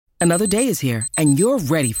Another day is here, and you're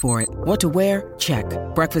ready for it. What to wear? Check.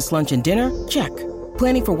 Breakfast, lunch, and dinner? Check.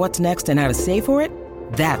 Planning for what's next and how to save for it?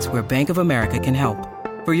 That's where Bank of America can help.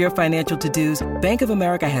 For your financial to-dos, Bank of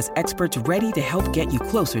America has experts ready to help get you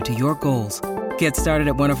closer to your goals. Get started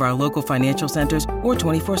at one of our local financial centers or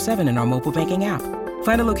 24/7 in our mobile banking app.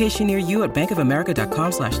 Find a location near you at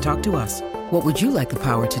bankofamerica.com/talktous. What would you like the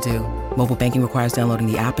power to do? Mobile banking requires downloading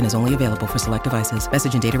the app and is only available for select devices.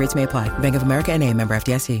 Message and data rates may apply. Bank of America N.A., member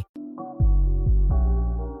FDIC.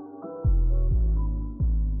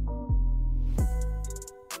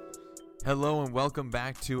 Hello and welcome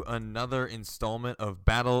back to another installment of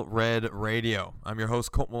Battle Red Radio. I'm your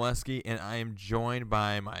host, Colt Molesky, and I am joined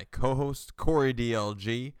by my co-host, Corey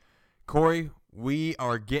DLG. Corey, we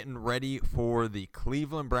are getting ready for the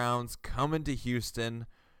Cleveland Browns coming to Houston.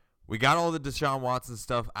 We got all the Deshaun Watson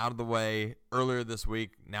stuff out of the way earlier this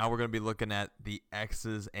week. Now we're going to be looking at the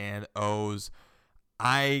X's and O's.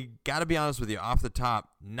 I got to be honest with you, off the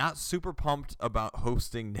top, not super pumped about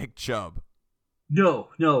hosting Nick Chubb. No,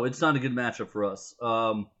 it's not a good matchup for us.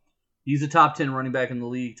 He's a top 10 running back in the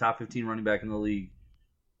league, top 15 running back in the league.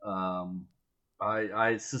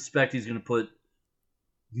 I suspect he's going to put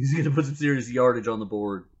some serious yardage on the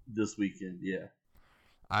board this weekend. Yeah.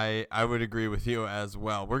 I would agree with you as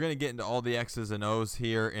well. We're going to get into all the X's and O's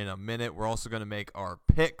here in a minute. We're also going to make our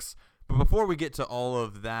picks. But before we get to all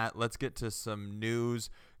of that, let's get to some news.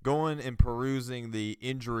 Going and perusing the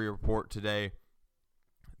injury report today,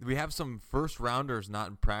 we have some first-rounders not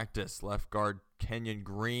in practice. Left guard Kenyon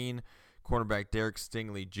Green, cornerback Derek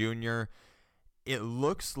Stingley Jr. It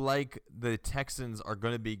looks like the Texans are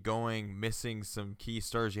going to be missing some key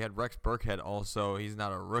stars. You had Rex Burkhead also. He's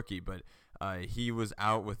not a rookie, but he was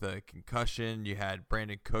out with a concussion. You had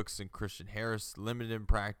Brandon Cooks and Christian Harris limited in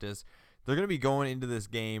practice. They're going to be going into this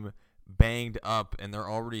game banged up, and they're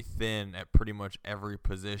already thin at pretty much every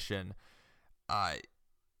position.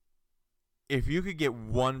 If you could get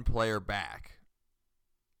one player back,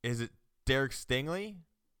 is it Derek Stingley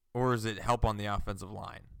or is it help on the offensive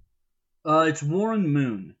line? It's Warren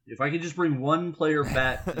Moon. If I could just bring one player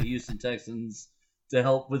back to the Houston Texans to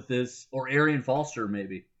help with this, or Arian Foster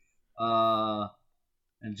maybe,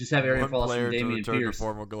 and just have Arian Foster and Dameon Pierce. To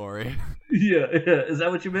formal glory. Yeah. Is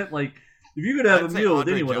that what you meant? Like, if you could have a meal with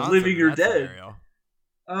anyone, living or dead.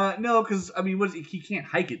 No, because I mean, he can't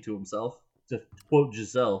hike it to himself. To quote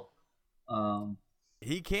Giselle.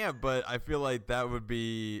 He can't, but I feel like that would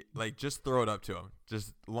be like just throw it up to him,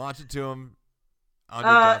 just launch it to him. Andre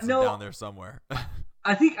Johnson down there somewhere.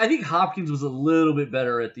 I think Hopkins was a little bit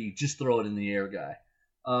better at the just throw it in the air guy.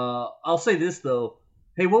 I'll say this though.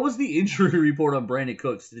 Hey, what was the injury report on Brandon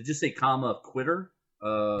Cooks? Did it just say quitter?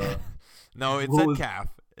 No, it said calf.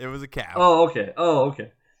 It was a calf. Oh,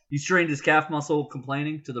 okay. He strained his calf muscle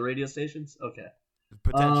complaining to the radio stations? Okay.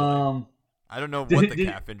 Potentially. I don't know what the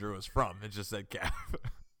calf injury was from. It just said calf.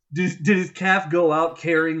 Did his calf go out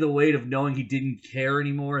carrying the weight of knowing he didn't care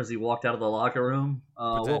anymore as he walked out of the locker room?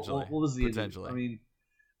 Potentially. What was the potentially? I mean,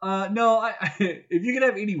 no. If you could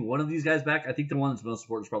have any one of these guys back, I think the one that's most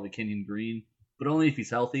important is probably Kenyon Green, but only if he's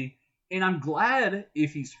healthy. And I'm glad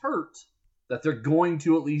if he's hurt that they're going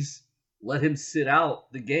to at least let him sit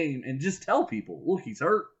out the game and just tell people, look, he's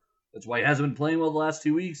hurt. That's why he hasn't been playing well the last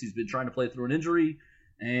 2 weeks. He's been trying to play through an injury.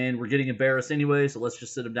 And we're getting embarrassed anyway, so let's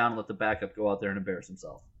just sit him down and let the backup go out there and embarrass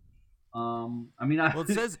himself. Well, it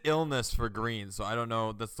says illness for Green, so I don't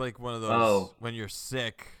know. That's like one of those when you're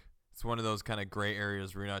sick. It's one of those kind of gray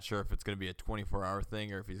areas where you're not sure if it's going to be a 24-hour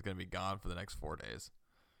thing or if he's going to be gone for the next 4 days.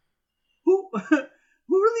 Who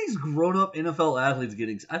are these grown-up NFL athletes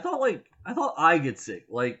getting? I thought I get sick.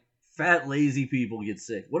 Like fat, lazy people get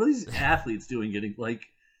sick. What are these athletes doing? Getting like.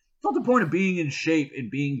 I thought the point of being in shape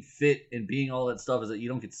and being fit and being all that stuff is that you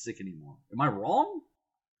don't get sick anymore. Am I wrong?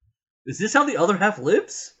 Is this how the other half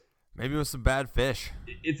lives? Maybe with some bad fish.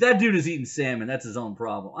 If that dude is eating salmon, that's his own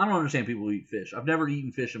problem. I don't understand people who eat fish. I've never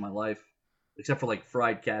eaten fish in my life, except for like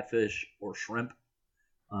fried catfish or shrimp.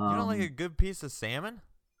 You don't like a good piece of salmon?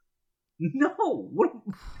 No. What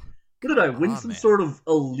did I win some sort of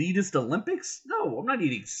elitist Olympics? No, I'm not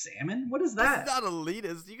eating salmon. What is that? It's not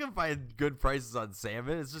elitist. You can find good prices on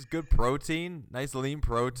salmon. It's just good protein, nice lean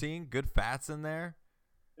protein, good fats in there.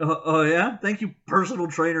 Oh yeah? Thank you, personal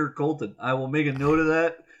trainer Colton. I will make a note of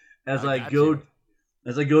that as I go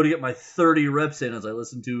to get my 30 reps in as I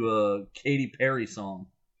listen to a Katy Perry song.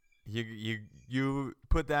 You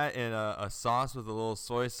put that in a sauce with a little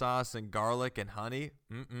soy sauce and garlic and honey.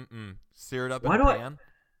 Sear it up in a pan.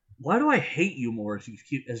 Why do I hate you more as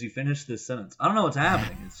you finish this sentence? I don't know what's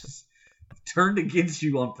happening. It's just turned against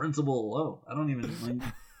you on principle alone. I don't even.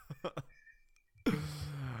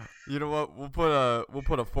 You know what? We'll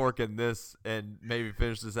put a fork in this and maybe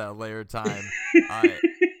finish this at a later time.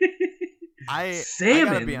 I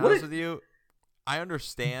gotta be honest with you. I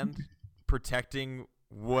understand protecting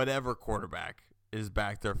whatever quarterback is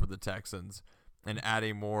back there for the Texans and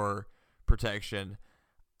adding more protection.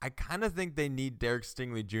 I kind of think they need Derek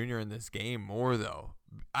Stingley Jr. in this game more, though.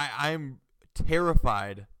 I'm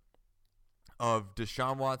terrified of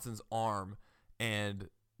Deshaun Watson's arm and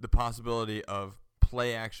the possibility of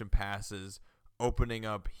play action passes opening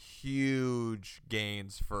up huge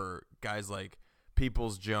gains for guys like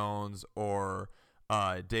Peoples-Jones or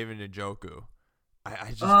David Njoku. I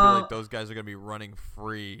just feel like those guys are going to be running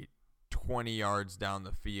free 20 yards down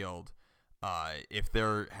the field if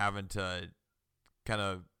they're having to kind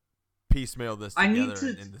of piecemeal this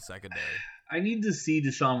together in the secondary. I need to see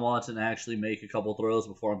Deshaun Watson actually make a couple throws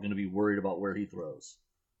before I'm going to be worried about where he throws.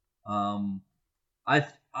 I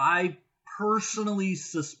personally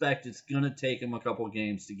suspect it's going to take him a couple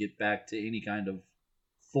games to get back to any kind of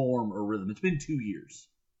form or rhythm. It's been 2 years.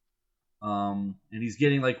 And he's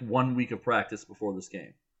getting like 1 week of practice before this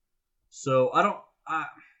game. So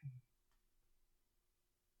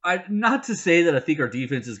not to say that I think our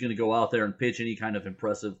defense is going to go out there and pitch any kind of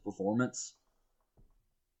impressive performance.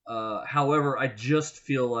 However, I just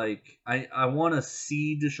feel like I want to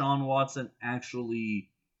see Deshaun Watson actually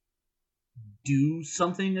do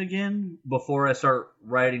something again before I start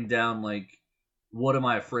writing down, like, what am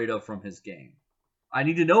I afraid of from his game. I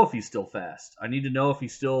need to know if he's still fast. I need to know if he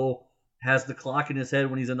still has the clock in his head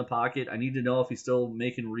when he's in the pocket. I need to know if he's still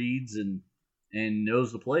making reads and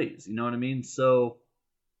knows the plays. You know what I mean? So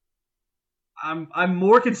I'm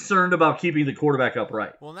more concerned about keeping the quarterback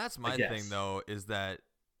upright. Well, that's my thing, though, is that's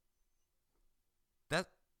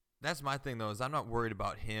my thing, though, is I'm not worried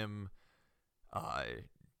about him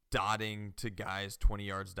dotting to guys 20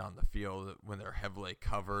 yards down the field when they're heavily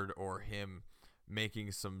covered, or him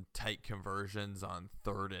making some tight conversions on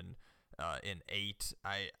 3rd and 8.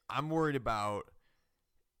 I'm worried about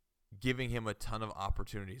giving him a ton of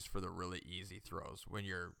opportunities for the really easy throws when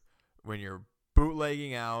you're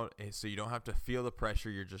bootlegging out, so you don't have to feel the pressure.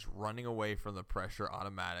 You're just running away from the pressure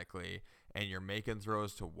automatically, and you're making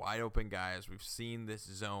throws to wide open guys. We've seen this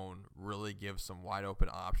zone really give some wide open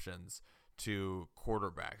options to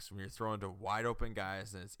quarterbacks when you're throwing to wide open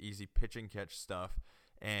guys, and it's easy pitch and catch stuff,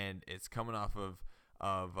 and it's coming off of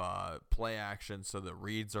play action, so the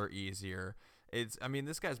reads are easier.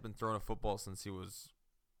 This guy's been throwing a football since he was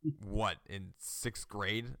in 6th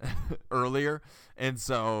grade earlier, and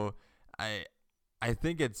so I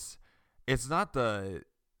think it's not the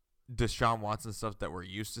Deshaun Watson stuff that we're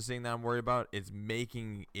used to seeing that I'm worried about. It's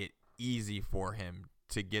making it easy for him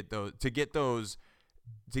to get those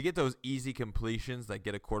easy completions that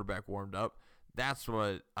get a quarterback warmed up. That's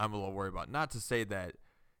what I'm a little worried about. Not to say that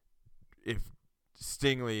if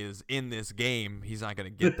Stingley is in this game, he's not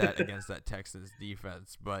going to get that against that Texans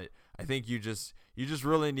defense. But I think you just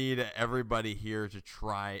really need everybody here to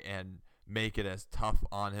try and make it as tough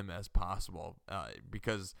on him as possible,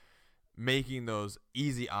 because making those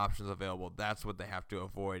easy options available, that's what they have to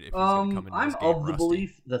avoid if he's going to come into this game I'm of rusty. the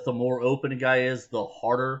belief that the more open a guy is, the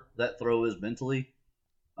harder that throw is mentally.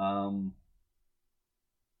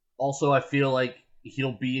 Also, I feel like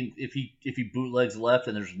he'll be if he bootlegs left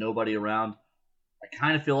and there's nobody around, I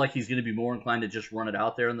kind of feel like he's going to be more inclined to just run it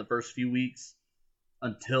out there in the first few weeks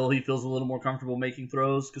until he feels a little more comfortable making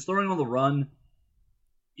throws. Because throwing on the run,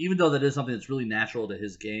 even though that is something that's really natural to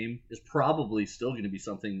his game, is probably still going to be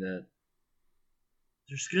something that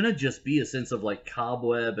there's going to just be a sense of like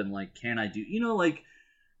cobweb and like, can I do, like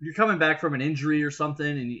you're coming back from an injury or something,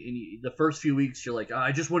 and the first few weeks you're like,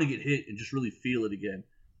 I just want to get hit and just really feel it again.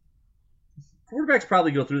 Quarterbacks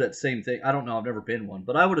probably go through that same thing. I don't know, I've never been one,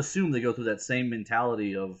 but I would assume they go through that same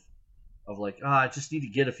mentality of like, I just need to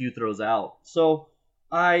get a few throws out. So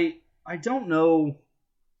I don't know.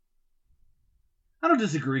 I don't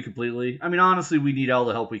disagree completely. I mean, honestly, we need all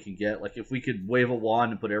the help we can get. Like, if we could wave a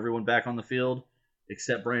wand and put everyone back on the field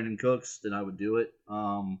except Brandon Cooks, then I would do it.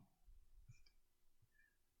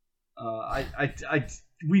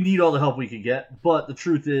 We need all the help we can get, but the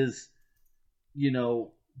truth is,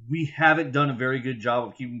 we haven't done a very good job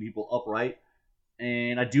of keeping people upright,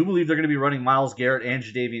 and I do believe they're going to be running Myles Garrett and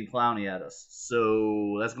Jadeveon Clowney at us,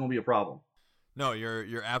 so that's going to be a problem. No,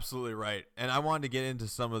 you're absolutely right, and I wanted to get into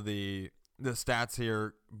some of the stats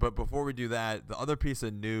here, but before we do that, the other piece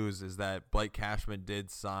of news is that Blake Cashman did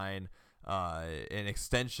sign an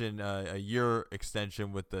extension, a year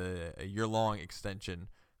extension with a year-long extension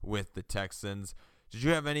with the Texans. Did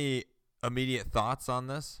you have any immediate thoughts on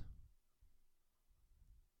this?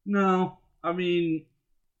 No. I mean,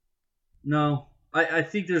 no. I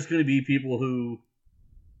think there's going to be people who,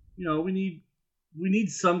 we need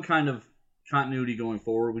some kind of continuity going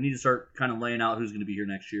forward. We need to start kind of laying out who's going to be here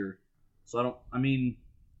next year. So I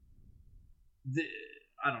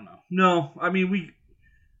don't know. No, I mean,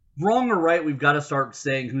 wrong or right, we've got to start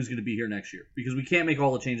saying who's going to be here next year because we can't make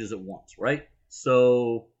all the changes at once, right?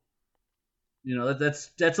 So,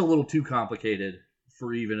 that's a little too complicated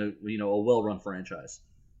for even a well-run franchise.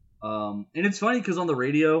 And it's funny because on the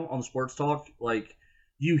radio, on the sports talk, like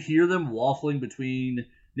you hear them waffling between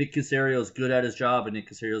Nick Caserio's good at his job and Nick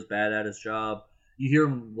Caserio's bad at his job. You hear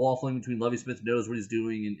him waffling between Lovie Smith knows what he's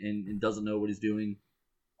doing and doesn't know what he's doing.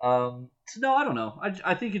 So no, I don't know.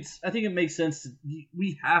 I think it makes sense.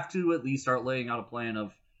 We have to at least start laying out a plan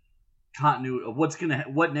of continuity of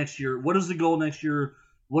what next year. What is the goal next year?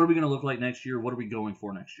 What are we gonna look like next year? What are we going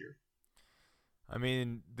for next year? I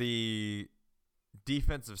mean, the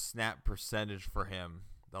defensive snap percentage for him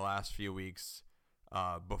the last few weeks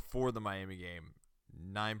before the Miami game,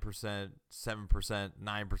 9%, 7%, 9%,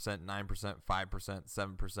 9%,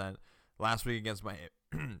 5%, 7%. Last week against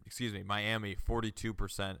Miami,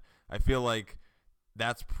 42%. I feel like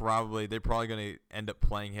they're probably going to end up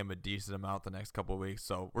playing him a decent amount the next couple of weeks.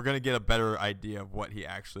 So we're going to get a better idea of what he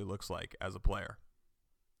actually looks like as a player.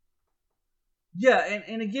 Yeah,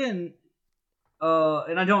 and again,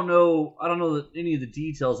 and I don't know any of the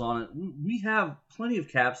details on it. We have plenty of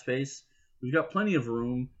cap space. We've got plenty of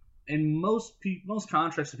room, and most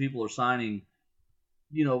contracts that people are signing,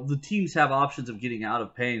 the teams have options of getting out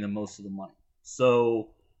of paying them most of the money.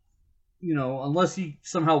 So, unless he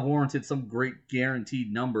somehow warranted some great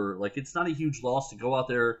guaranteed number, like it's not a huge loss to go out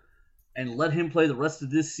there and let him play the rest of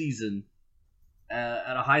this season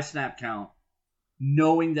at a high snap count,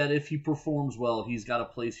 knowing that if he performs well, he's got a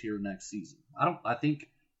place here next season. I think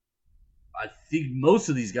most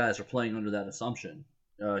of these guys are playing under that assumption.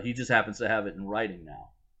 He just happens to have it in writing now.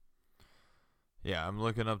 Yeah, I'm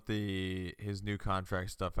looking up his new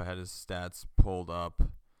contract stuff. I had his stats pulled up.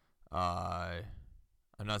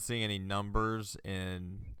 I'm not seeing any numbers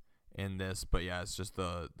in this, but yeah, it's just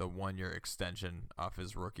the 1-year extension off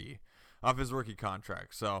his rookie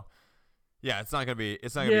contract. So yeah, it's not gonna be a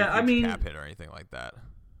huge cap hit or anything like that.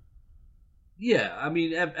 Yeah, I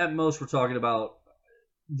mean, at most we're talking about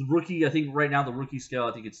the rookie. I think right now the rookie scale,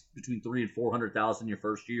 I think it's between $300,000 and $400,000 your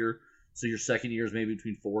first year. So your second year is maybe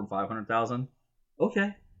between $400,000 and $500,000.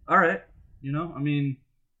 Okay, all right. I mean,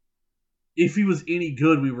 if he was any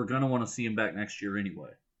good, we were gonna want to see him back next year anyway.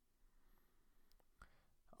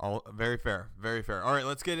 All very fair, very fair. All right,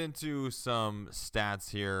 let's get into some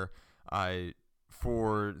stats here.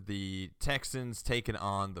 For the Texans taking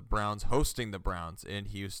on the Browns, hosting the Browns in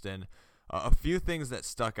Houston. A few things that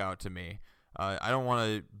stuck out to me. I don't want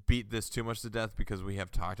to beat this too much to death because we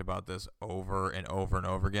have talked about this over and over and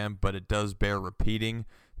over again, but it does bear repeating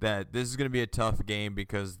that this is going to be a tough game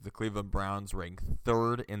because the Cleveland Browns rank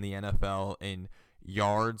 3rd in the NFL in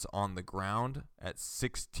yards on the ground at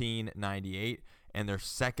 1698, and they're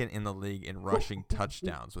 2nd in the league in rushing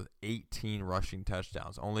touchdowns with 18 rushing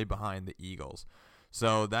touchdowns, only behind the Eagles.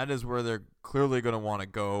 So that is where they're clearly going to want to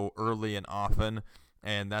go early and often,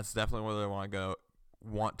 and that's definitely where they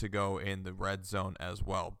want to go in the red zone as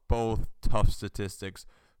well. Both tough statistics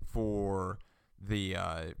for the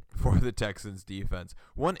Texans defense.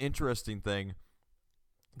 One interesting thing,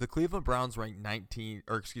 the Cleveland Browns ranked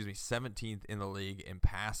 17th in the league in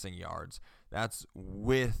passing yards. That's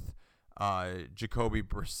with Jacoby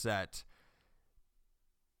Brissett.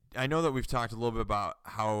 I know that we've talked a little bit about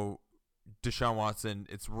how Deshaun Watson,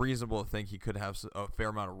 it's reasonable to think he could have a fair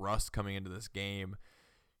amount of rust coming into this game.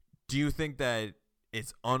 Do you think that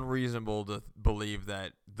it's unreasonable to believe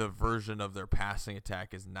that the version of their passing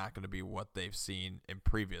attack is not going to be what they've seen in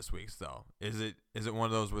previous weeks, though? Is it one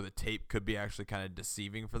of those where the tape could be actually kind of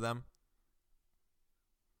deceiving for them?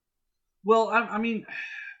 Well, I mean,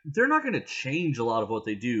 they're not going to change a lot of what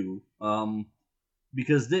they do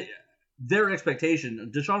because their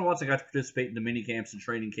expectation, Deshaun Watson got to participate in the mini camps and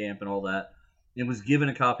training camp and all that and was given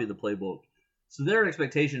a copy of the playbook. So their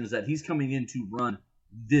expectation is that he's coming in to run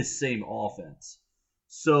this same offense.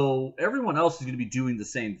 So everyone else is going to be doing the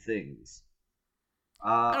same things.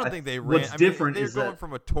 I don't think they ran. What's different they're is going that,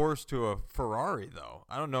 from a Taurus to a Ferrari, though.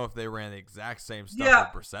 I don't know if they ran the exact same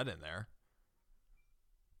stuff with Brissett in there.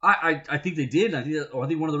 I think they did. I think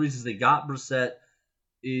one of the reasons they got Brissett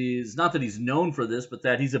is not that he's known for this, but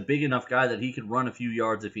that he's a big enough guy that he can run a few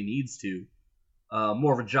yards if he needs to.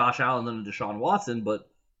 More of a Josh Allen than a Deshaun Watson, but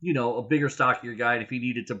a bigger, stockier guy. And if he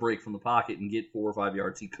needed to break from the pocket and get 4 or 5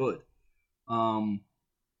 yards, he could.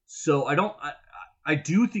 So I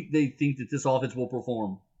do think they think that this offense will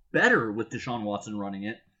perform better with Deshaun Watson running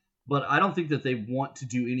it, but I don't think that they want to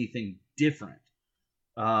do anything different.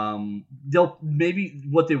 They'll maybe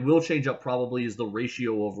what they will change up probably is the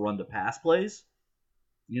ratio of run to pass plays.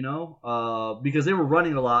 Because they were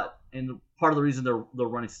running a lot, and part of the reason their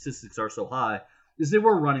running statistics are so high is they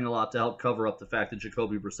were running a lot to help cover up the fact that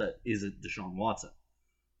Jacoby Brissett isn't Deshaun Watson.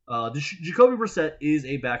 Jacoby Brissett is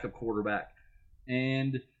a backup quarterback,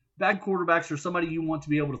 and backup quarterbacks are somebody you want to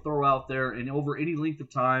be able to throw out there, and over any length of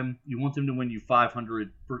time, you want them to win you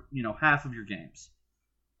 500 for half of your games.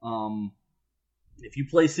 If you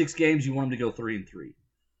play 6 games, you want them to go 3-3.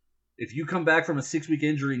 If you come back from a 6-week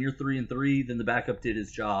injury and you're 3-3, then the backup did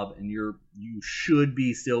his job, and you should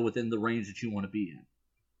be still within the range that you want to be in.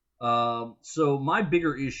 So my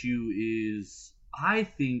bigger issue is I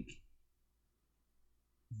think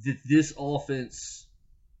that this offense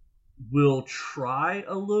will try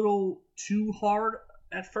a little too hard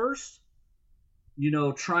at first.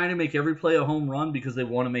 Trying to make every play a home run because they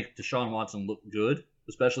want to make Deshaun Watson look good,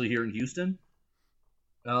 especially here in Houston.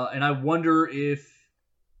 And I wonder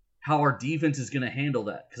how our defense is going to handle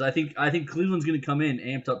that, because I think Cleveland's going to come in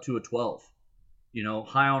amped up to a 12,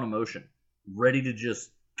 high on emotion, ready to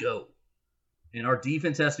just go, and our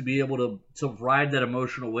defense has to be able to ride that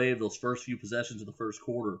emotional wave those first few possessions of the first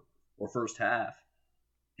quarter or first half,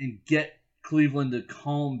 and get Cleveland to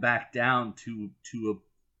calm back down to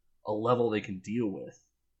a level they can deal with.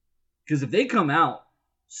 Because if they come out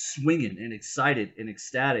swinging and excited and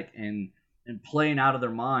ecstatic and playing out of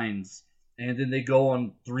their minds, and then they go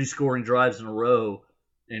on 3 scoring drives in a row,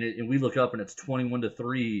 and we look up and it's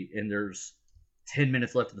 21-3, and there's 10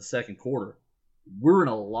 minutes left in the second quarter, we're in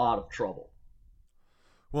a lot of trouble.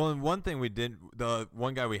 Well, and one thing the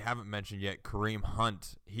one guy we haven't mentioned yet, Kareem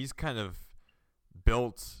Hunt, he's kind of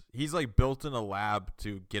built in a lab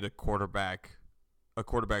to get a quarterback's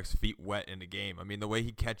feet wet in a game. I mean, the way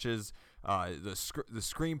he catches the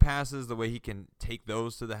screen passes, the way he can take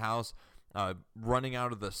those to the house, running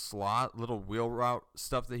out of the slot, little wheel route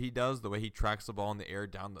stuff that he does, the way he tracks the ball in the air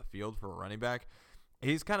down the field for a running back,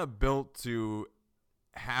 he's kind of built to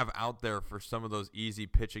have out there for some of those easy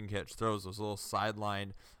pitch and catch throws, those little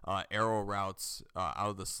sideline arrow routes out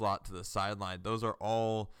of the slot to the sideline. Those are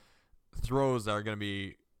all throws that are going to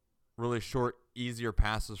be really short, easier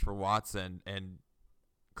passes for Watson, and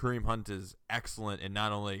Kareem Hunt is excellent in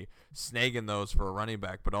not only snagging those for a running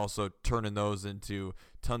back, but also turning those into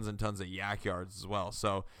tons and tons of yak yards as well.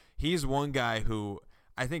 So he's one guy who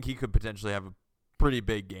I think he could potentially have a pretty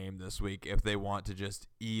big game this week if they want to just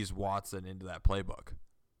ease Watson into that playbook.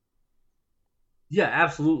 Yeah,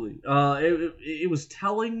 absolutely. It was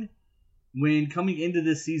telling when coming into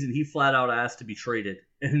this season, he flat out asked to be traded,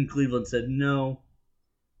 and Cleveland said, no,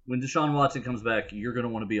 when Deshaun Watson comes back, you're going to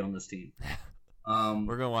want to be on this team.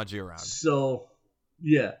 We're going to want you around. So,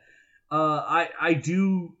 yeah. I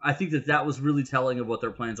think that was really telling of what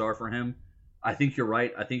their plans are for him. I think you're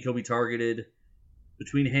right. I think he'll be targeted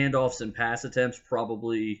between handoffs and pass attempts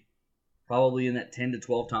probably in that 10 to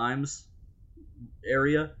 12 times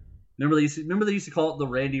area. Remember they used to call it the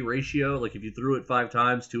Randy ratio? Like if you threw it 5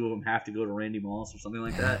 times, 2 of them have to go to Randy Moss or something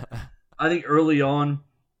like that. I think early on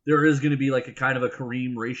there is going to be like a kind of a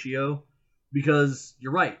Kareem ratio, because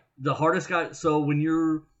you're right. The hardest guy. So when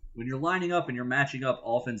you're lining up and you're matching up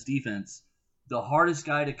offense defense, the hardest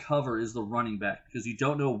guy to cover is the running back, because you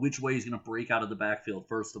don't know which way he's going to break out of the backfield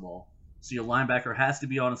first of all. So your linebacker has to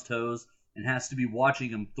be on his toes and has to be watching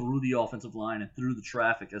him through the offensive line and through the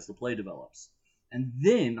traffic as the play develops. And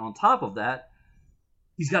then on top of that,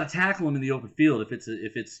 he's got to tackle him in the open field if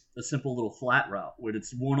it's a simple little flat route where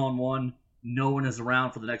it's one-on-one, no one is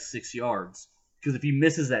around for the next 6 yards. Because if he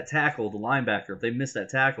misses that tackle, the linebacker, if they miss that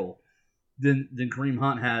tackle, then Kareem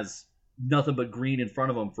Hunt has nothing but green in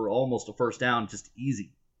front of him for almost a first down, just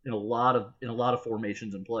easy in a lot of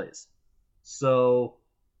formations and plays. So,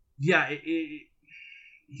 yeah,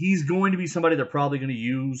 he's going to be somebody they're probably going to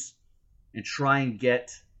use and try and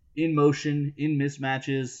get in motion, in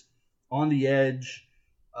mismatches, on the edge,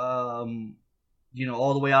 all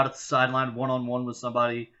the way out at the sideline, one-on-one with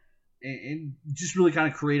somebody, and just really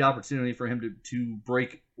kind of create opportunity for him to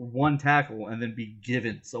break one tackle and then be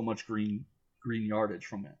given so much green yardage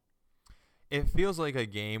from it. It feels like a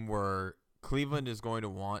game where Cleveland is going to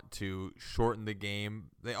want to shorten the game.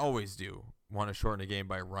 They always do want to shorten a game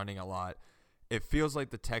by running a lot. It feels like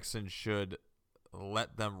the Texans should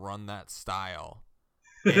let them run that style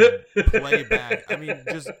and play back. I mean,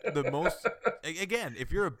 just the most – again,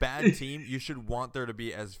 if you're a bad team, you should want there to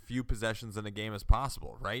be as few possessions in a game as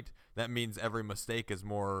possible, right? That means every mistake is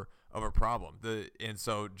more of a problem. And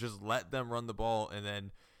so just let them run the ball, and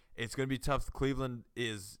then it's going to be tough. Cleveland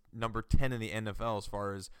is number 10 in the NFL as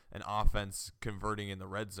far as an offense converting in the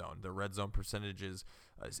red zone. The red zone percentage is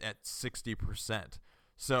at 60%.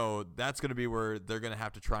 So that's going to be where they're going to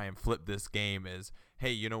have to try and flip this game is,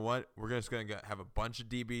 hey, you know what? We're just going to have a bunch of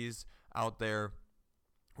DBs out there.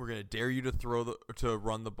 We're going to dare you to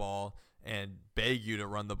run the ball and beg you to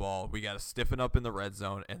run the ball. We got to stiffen up in the red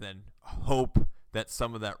zone and then hope that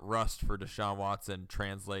some of that rust for Deshaun Watson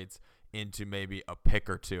translates into maybe a pick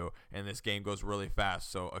or two, and this game goes really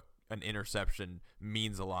fast, so an interception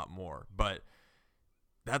means a lot more. But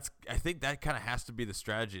I think that kind of has to be the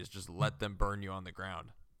strategy, is just let them burn you on the ground.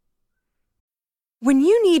 When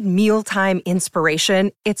you need mealtime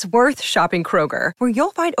inspiration, it's worth shopping Kroger, where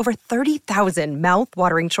you'll find over 30,000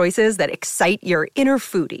 mouth-watering choices that excite your inner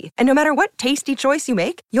foodie. And no matter what tasty choice you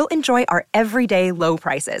make, you'll enjoy our everyday low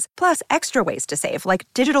prices, plus extra ways to save, like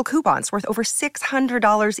digital coupons worth over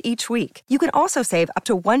 $600 each week. You can also save up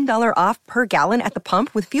to $1 off per gallon at the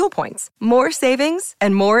pump with fuel points. More savings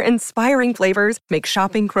and more inspiring flavors make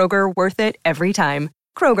shopping Kroger worth it every time.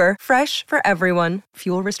 Kroger, fresh for everyone.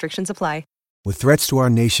 Fuel restrictions apply. With threats to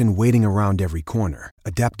our nation waiting around every corner,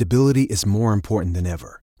 adaptability is more important than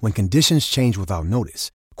ever. When conditions change without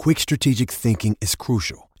notice, quick strategic thinking is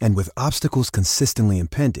crucial. And with obstacles consistently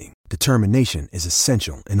impending, determination is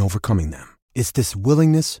essential in overcoming them. It's this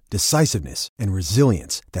willingness, decisiveness, and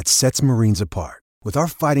resilience that sets Marines apart. With our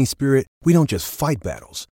fighting spirit, we don't just fight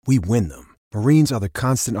battles, we win them. Marines are the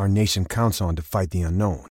constant our nation counts on to fight the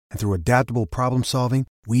unknown. And through adaptable problem solving,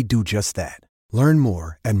 we do just that. Learn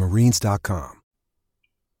more at marines.com.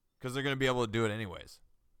 Because they're going to be able to do it anyways.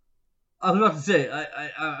 I was about to say,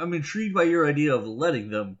 I'm intrigued by your idea of letting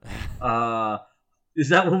them. Is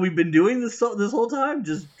that what we've been doing this whole time?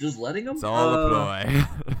 Just letting them? It's all a ploy.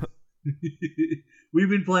 We've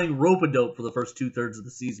been playing rope-a-dope for the first 2/3 of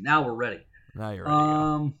the season. Now we're ready. Now you're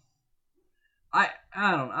ready.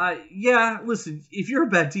 I don't know. Yeah, listen, if you're a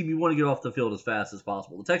bad team, you want to get off the field as fast as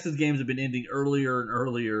possible. The Texans games have been ending earlier and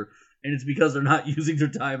earlier, and it's because they're not using their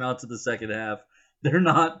timeouts in the second half. They're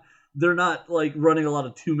not like running a lot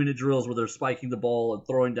of 2-minute drills where they're spiking the ball and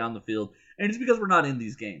throwing down the field. And it's because we're not in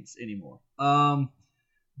these games anymore.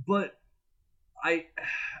 But I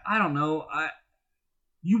don't know.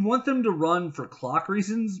 You want them to run for clock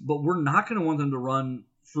reasons, but we're not going to want them to run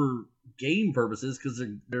for game purposes because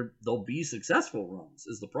they'll be successful runs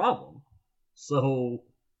is the problem. So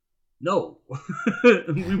no,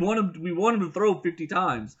 we want him to throw 50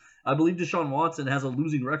 times. I believe Deshaun Watson has a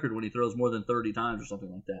losing record when he throws more than 30 times or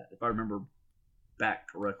something like that, if I remember back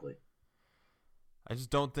correctly. I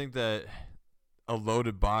just don't think that a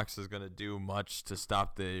loaded box is going to do much to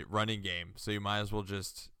stop the running game. So you might as well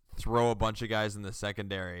just throw a bunch of guys in the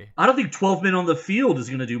secondary. I don't think 12 men on the field is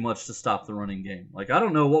going to do much to stop the running game. Like, I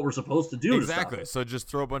don't know what we're supposed to do. Exactly. To stop it. So just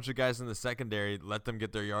throw a bunch of guys in the secondary, let them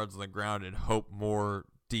get their yards on the ground, and hope more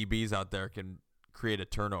DBs out there can create a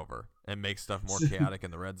turnover and make stuff more chaotic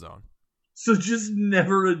in the red zone. So just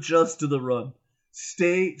never adjust to the run.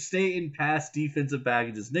 Stay in pass defensive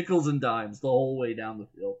packages, nickels and dimes the whole way down the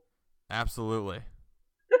field. Absolutely.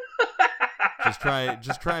 Just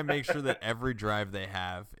try and make sure that every drive they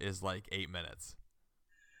have is like 8 minutes.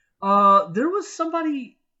 There was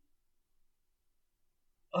somebody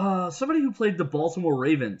who played the Baltimore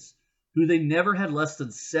Ravens who they never had less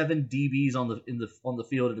than 7 DBs on the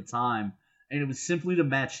field at a time, and it was simply to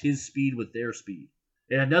match his speed with their speed.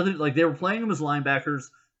 It had nothing, like, they were playing them as linebackers,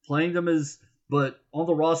 but on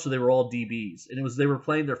the roster they were all DBs, and they were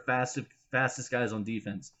playing their fastest guys on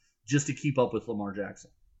defense just to keep up with Lamar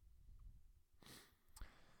Jackson.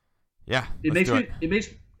 Yeah, it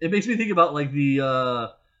makes me think about like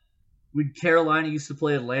when Carolina used to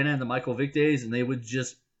play Atlanta in the Michael Vick days, and they would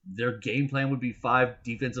just their game plan would be 5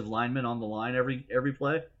 defensive linemen on the line every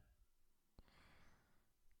play.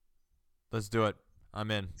 Let's do it. I'm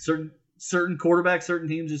in. Certain quarterbacks, certain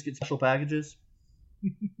teams just get special packages.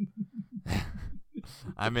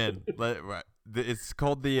 I'm in. It's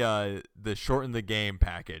called the shorten the game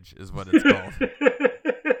package is what it's called.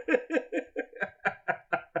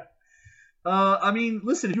 I mean,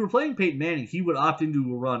 listen, if you were playing Peyton Manning, he would opt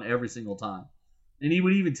into a run every single time. And he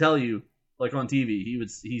would even tell you, like on TV,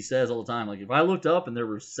 he says all the time, like, if I looked up and there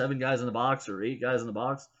were 7 guys in the box or 8 guys in the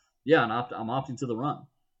box, yeah, I'm opting to the run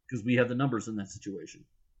because we have the numbers in that situation.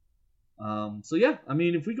 So yeah, I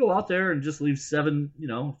mean, if we go out there and just leave 7,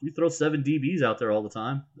 if we throw 7 DBs out there all the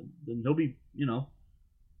time, then they'll be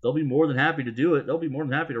more than happy to do it. They'll be more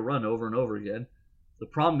than happy to run over and over again. The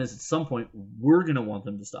problem is at some point we're going to want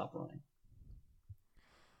them to stop running.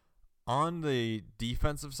 On the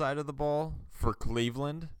defensive side of the ball for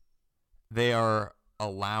Cleveland, they are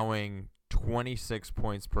allowing 26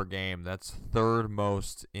 points per game. That's third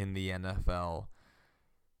most in the NFL.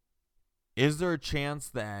 Is there a chance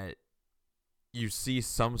that you see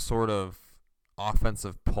some sort of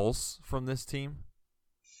offensive pulse from this team?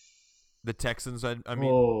 The Texans, I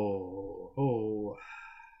mean.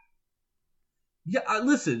 Yeah,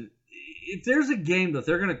 listen, if there's a game that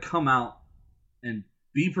they're going to come out and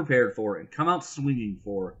be prepared for and come out swinging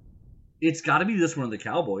for, it's got to be this one of the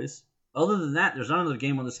Cowboys. Other than that, there's not another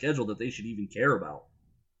game on the schedule that they should even care about.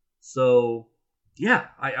 So, yeah,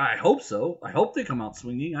 I hope so. I hope they come out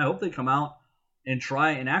swinging. I hope they come out and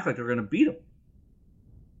try and act like they're going to beat them.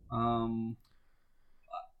 I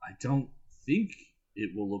don't think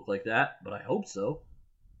it will look like that, but I hope so.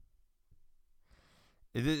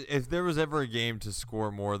 If there was ever a game to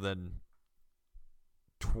score more than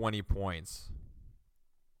 20 points,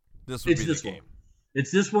 this would be the game.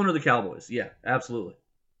 It's this one or the Cowboys. Yeah, absolutely.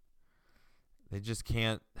 They just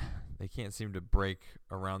can't. They can't seem to break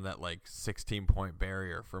around that 16-point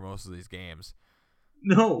barrier for most of these games.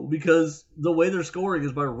 No, because the way they're scoring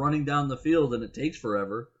is by running down the field, and it takes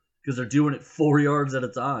forever because they're doing it 4 yards at a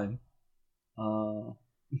time.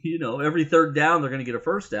 Every third down they're going to get a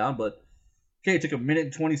first down, but okay, it took 1 minute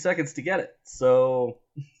and 20 seconds to get it. So,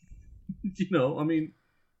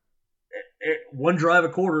 one drive a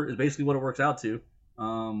quarter is basically what it works out to.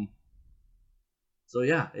 So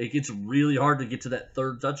yeah, it gets really hard to get to that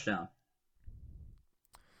third touchdown.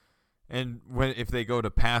 And if they go to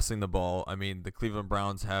passing the ball, I mean, the Cleveland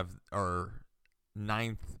Browns are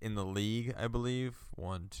 9th in the league, I believe.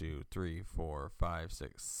 1, 2, 3, 4, 5,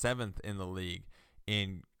 6, 7th in the league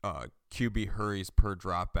in QB hurries per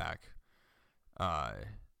dropback.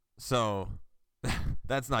 So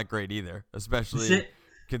that's not great either, especially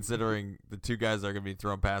considering the two guys that are going to be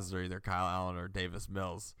throwing passes are either Kyle Allen or Davis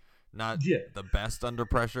Mills. Not the best under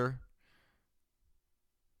pressure.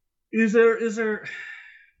 Is there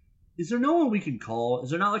no one we can call? Is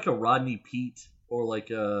there not like a Rodney Peete or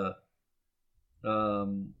like a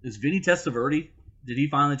is Vinny Testaverde? Did he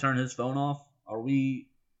finally turn his phone off? Are we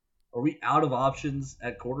out of options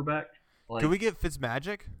at quarterback? Can we get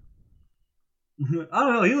Fitzmagic? I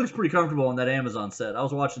don't know. He looks pretty comfortable on that Amazon set. I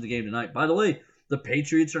was watching the game tonight. By the way, the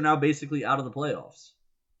Patriots are now basically out of the playoffs.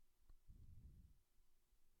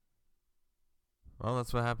 Well,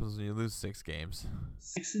 that's what happens when you lose 6 games.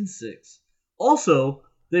 6-6. Also,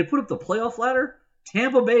 they put up the playoff ladder.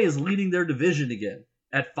 Tampa Bay is leading their division again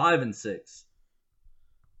at 5-6.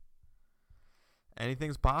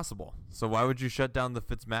 Anything's possible. So why would you shut down the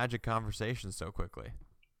Fitzmagic conversation so quickly?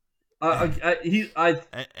 I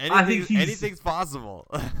think anything's possible.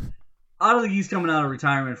 I don't think he's coming out of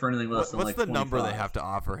retirement for anything less than what's the 25. number they have to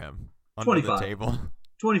offer him under 25. the table?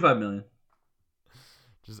 $25 million.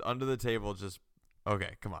 Just under the table. Just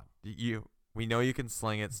okay. Come on. We know you can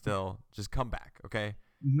sling it still. Just come back, okay?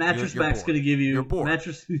 Mattress Back's going to give you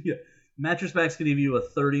Mattress Back's going to give you a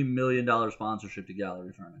 $30 million sponsorship to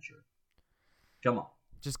Gallery Furniture. Come on.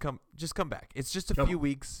 Just come back. It's just a few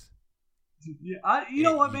weeks. Yeah, you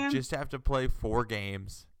know what, man? You just have to play 4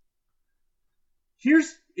 games.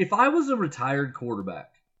 If I was a retired quarterback,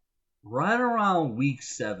 right around week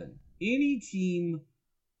 7, any team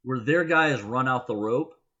where their guy has run out the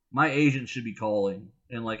rope, my agent should be calling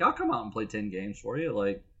and I'll come out and play 10 games for you.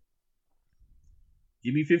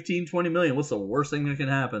 Give me 15, 20 million. What's the worst thing that can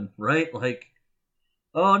happen, right?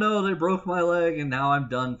 Oh no, they broke my leg and now I'm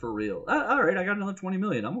done for real. All right, I got another 20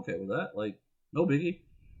 million. I'm okay with that. No biggie.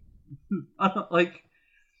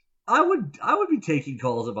 I would be taking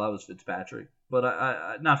calls if I was Fitzpatrick, but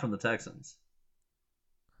I not from the Texans.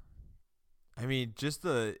 I mean, just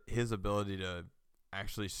his ability to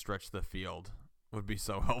actually stretch the field would be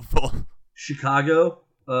so helpful. Chicago,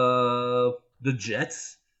 the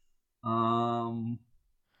Jets. No,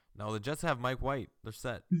 the Jets have Mike White. They're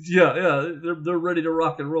set. Yeah, they're ready to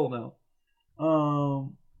rock and roll now.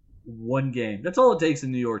 One game. That's all it takes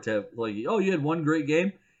in New York to have, you had one great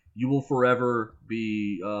game. You will forever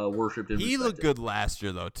be worshipped and respected. He looked good last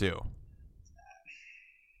year, though, too.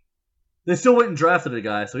 They still went and drafted a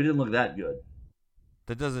guy, so he didn't look that good.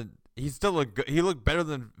 He still looked good. He looked better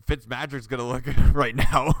than Fitzmagic's going to look right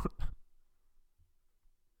now.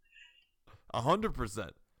 100%.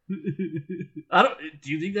 Do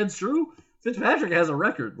you think that's true? Fitzpatrick has a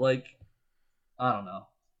record. I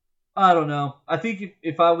don't know. I think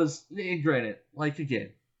if I was, granted, again,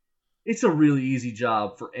 it's a really easy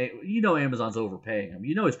job for, Amazon's overpaying him.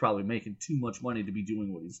 He's probably making too much money to be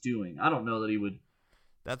doing what he's doing. I don't know that he would.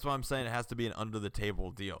 That's why I'm saying it has to be an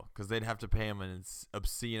under-the-table deal because they'd have to pay him an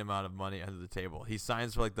obscene amount of money under the table. He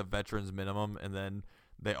signs for, the veterans minimum, and then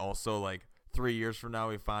they also, 3 years from now,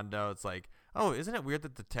 we find out it's Oh, isn't it weird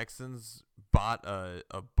that the Texans bought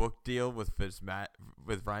a book deal with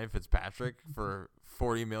Ryan Fitzpatrick for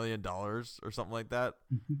 $40 million or something like that?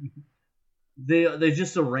 They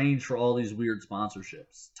just arranged for all these weird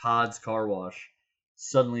sponsorships. Todd's Car Wash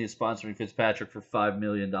suddenly is sponsoring Fitzpatrick for $5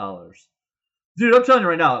 million. Dude, I'm telling you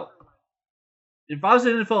right now, if I was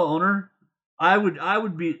an NFL owner, I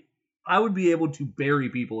would be able to bury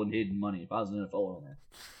people in hidden money if I was an NFL owner.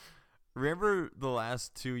 Remember the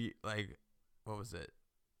last what was it,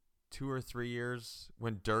 2 or 3 years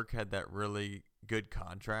when Dirk had that really good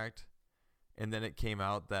contract, and then it came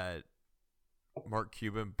out that Mark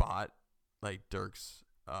Cuban bought Dirk's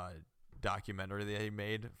documentary that he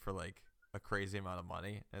made for a crazy amount of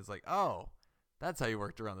money, and it's like, oh, that's how you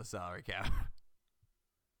worked around the salary cap.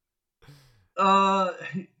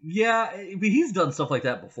 Yeah, but he's done stuff like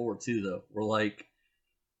that before too, though. Where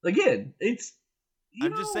again, it's.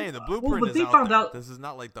 I'm just saying the blueprint is out there. This is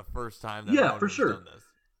not the first time that for sure. done this.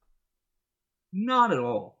 Not at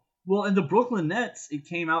all. Well, and the Brooklyn Nets, it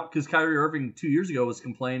came out because Kyrie Irving 2 years ago was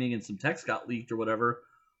complaining, and some text got leaked or whatever.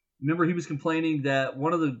 Remember, he was complaining that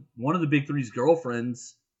one of the Big Three's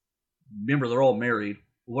girlfriends. Remember, they're all married.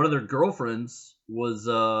 One of their girlfriends was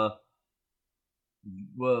the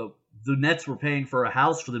Nets were paying for a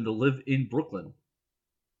house for them to live in Brooklyn.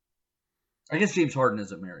 I guess James Harden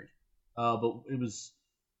isn't married, but it was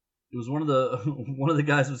one of the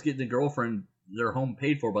guys was getting a girlfriend their home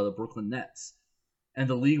paid for by the Brooklyn Nets, and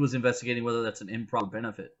the league was investigating whether that's an improper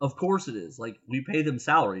benefit. Of course it is. We pay them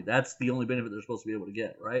salary. That's the only benefit they're supposed to be able to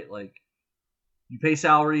get, right? You pay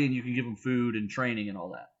salary and you can give them food and training and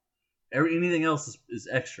all that. Anything else is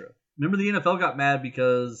extra. Remember, the NFL got mad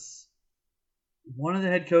because one of the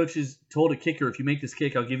head coaches told a kicker, if you make this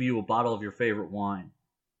kick, I'll give you a bottle of your favorite wine.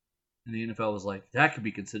 And the NFL was like, that could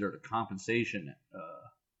be considered a compensation,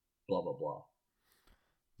 blah, blah, blah.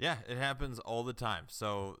 Yeah, it happens all the time.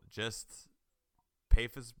 So just pay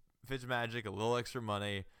Fitzmagic a little extra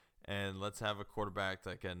money, and let's have a quarterback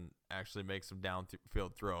that can actually make some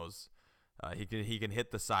downfield throws. He can hit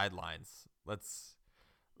the sidelines. Let's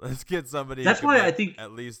get somebody. That's why I think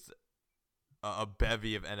at least a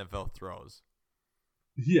bevy of NFL throws.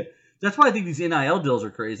 Yeah, that's why I think these NIL deals are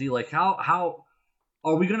crazy. How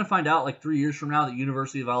are we going to find out 3 years from now that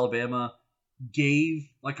University of Alabama gave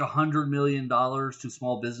 $100 million to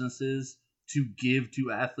small businesses to give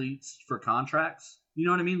to athletes for contracts? You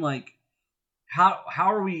know what I mean?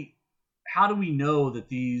 How do we know that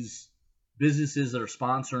these businesses that are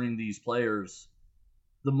sponsoring these players,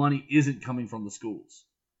 the money isn't coming from the schools?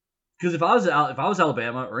 Because if I was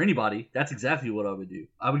Alabama or anybody, that's exactly what I would do.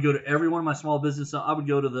 I would go to every one of my small business. I would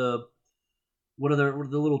go to the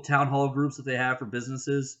little town hall groups that they have for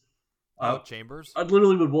businesses. Chambers. I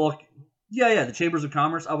literally would walk. Yeah, the Chambers of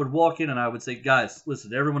Commerce. I would walk in and I would say, guys,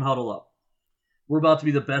 listen, everyone huddle up. We're about to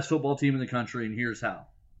be the best football team in the country, and here's how.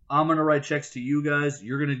 I'm going to write checks to you guys.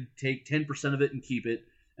 You're going to take 10% of it and keep it,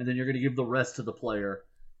 and then you're going to give the rest to the player,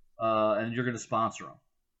 and you're going to sponsor them.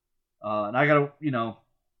 And I got to,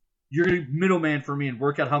 you're going to be middleman for me and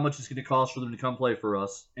work out how much it's going to cost for them to come play for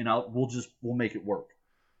us, and we'll make it work.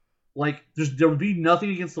 There would be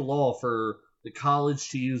nothing against the law for the college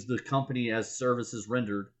to use the company as services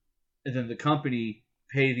rendered, and then the company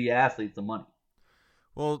pay the athlete the money.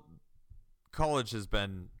 Well, college has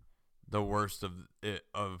been the worst of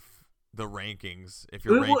the rankings. If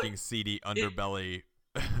you're ranking seedy underbelly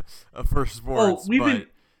for sports,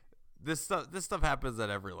 this stuff happens at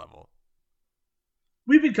every level.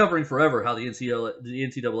 We've been covering forever how the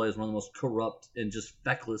NCAA is one of the most corrupt and just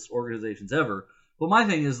feckless organizations ever. But my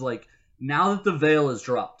thing is, now that the veil is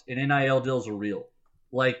dropped and NIL deals are real,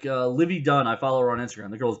 Livy Dunn, I follow her on Instagram.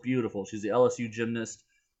 The girl's beautiful. She's the LSU gymnast,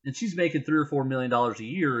 and she's making $3 or $4 million a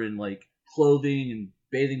year in clothing and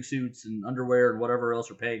bathing suits and underwear and whatever else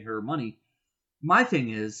are paying her money. My thing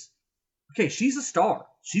is, okay, she's a star.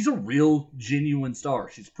 She's a real, genuine star.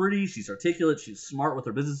 She's pretty. She's articulate. She's smart with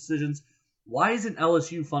her business decisions. Why isn't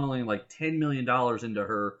LSU funneling $10 million into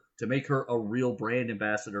her to make her a real brand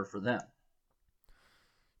ambassador for them?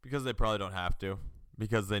 Because they probably don't have to.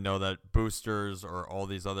 Because they know that boosters or all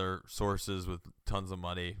these other sources with tons of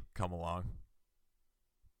money come along.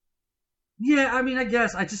 Yeah, I mean, I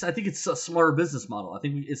guess I think it's a smarter business model. I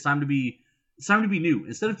think it's time to be new.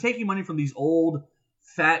 Instead of taking money from these old,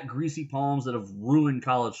 fat, greasy palms that have ruined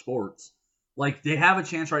college sports, they have a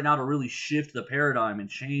chance right now to really shift the paradigm and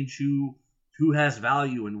change who has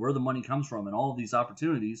value and where the money comes from and all of these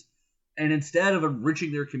opportunities. And instead of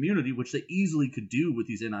enriching their community, which they easily could do with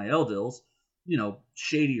these NIL deals,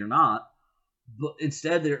 shady or not, but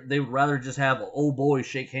instead they would rather just have old boys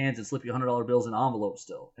shake hands and slip you $100 bills in envelopes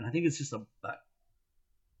still. And I think it's just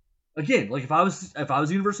Again, like if I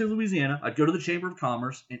was University of Louisiana, I'd go to the Chamber of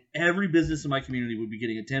Commerce, and every business in my community would be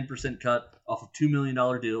getting a 10% cut off of $2 million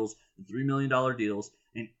deals and $3 million deals,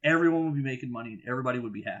 and everyone would be making money, and everybody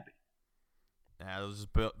would be happy. Yeah, they'll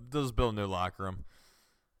just build a new locker room.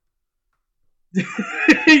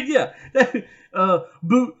 Yeah,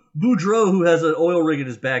 Boudreaux, who has an oil rig in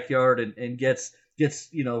his backyard and gets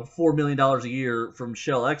 $4 million a year from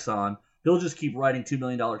Shell Exxon, he'll just keep writing $2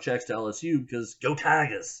 million checks to LSU because go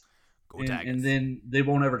Tigers. And then they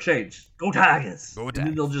won't ever change. Go Tigers. Go Tigers. And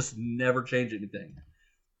then they'll just never change anything.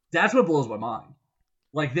 That's what blows my mind.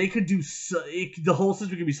 Like, they could do the whole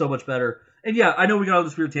system could be so much better. And yeah, I know we got on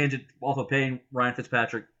this weird tangent off of paying Ryan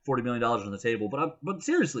Fitzpatrick $40 million on the table, but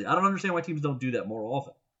seriously, I don't understand why teams don't do that more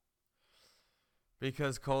often.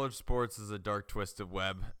 Because college sports is a dark, twisted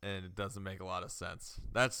web, and it doesn't make a lot of sense.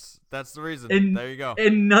 That's the reason. And, there you go.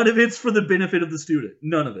 And none of it's for the benefit of the student.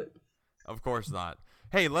 None of it. Of course not.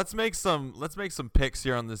 Hey, let's make some picks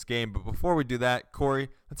here on this game. But before we do that, Corey,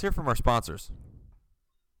 let's hear from our sponsors.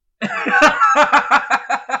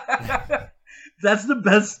 That's the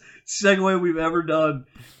best segue we've ever done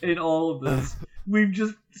in all of this. We've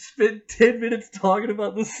just spent 10 minutes talking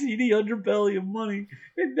about the seedy underbelly of money,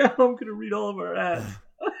 and now I'm going to read all of our ads.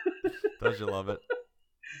 Don't you love it?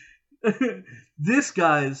 This,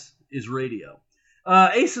 guys, is radio.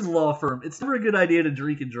 Ace's Law Firm. It's never a good idea to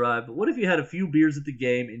drink and drive, but what if you had a few beers at the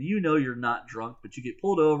game and you know you're not drunk, but you get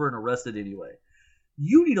pulled over and arrested anyway?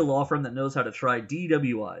 You need a law firm that knows how to try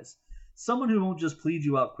DWIs. Someone who won't just plead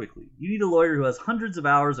you out quickly. You need a lawyer who has hundreds of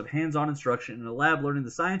hours of hands-on instruction in a lab learning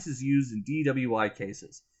the sciences used in DWI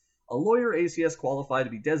cases. A lawyer ACS qualified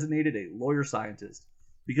to be designated a lawyer scientist,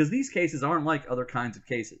 because these cases aren't like other kinds of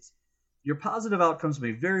cases. Your positive outcomes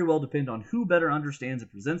may very well depend on who better understands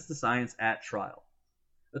and presents the science at trial.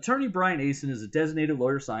 Attorney Brian Asen is a designated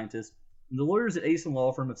lawyer scientist, and the lawyers at Asen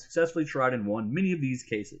Law Firm have successfully tried and won many of these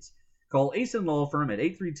cases. Call Asen Law Firm at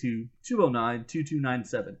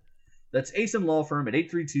 832-209-2297. That's Asen Law Firm at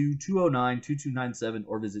 832-209-2297,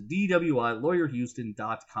 or visit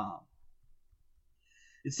DWILawyerHouston.com.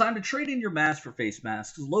 It's time to trade in your mask for face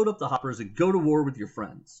masks, load up the hoppers, and go to war with your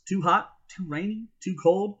friends. Too hot? Too rainy? Too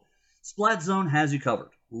cold? Splat Zone has you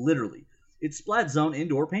covered. Literally. It's Splat Zone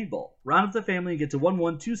Indoor Paintball. Round up the family and get to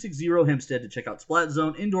 11260 Hempstead to check out Splat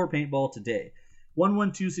Zone Indoor Paintball today.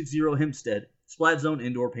 11260 Hempstead, Splat Zone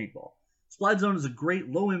Indoor Paintball. Splat Zone is a great,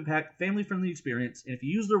 low-impact, family-friendly experience, and if you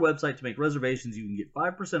use their website to make reservations, you can get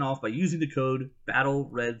 5% off by using the code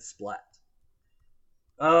BattleRedSplat.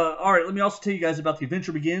 All right, let me also tell you guys about The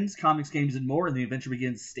Adventure Begins, Comics, Games, and More in The Adventure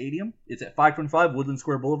Begins Stadium. It's at 525 Woodland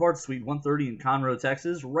Square Boulevard, Suite 130 in Conroe,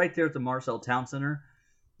 Texas, right there at the Marcel Town Center.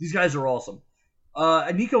 These guys are awesome.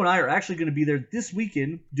 Nico and I are actually going to be there this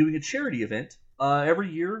weekend doing a charity event. Every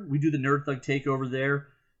year, we do the Nerd Thug Takeover there.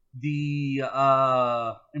 The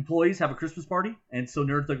employees have a Christmas party, and so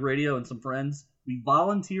Nerd Thug Radio and some friends, we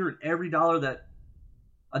volunteer, and every dollar that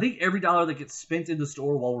gets spent in the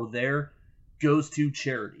store while we're there goes to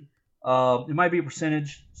charity. It might be a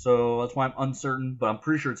percentage, so that's why I'm uncertain, but I'm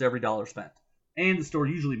pretty sure it's every dollar spent. And the store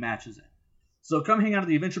usually matches it. So come hang out at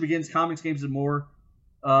The Adventure Begins, Comics, Games, and More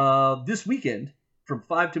this weekend from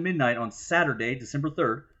 5 to midnight on Saturday, December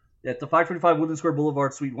 3rd, at the 525 Woodland Square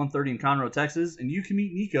Boulevard, Suite 130 in Conroe, Texas. And you can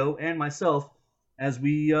meet Nico and myself as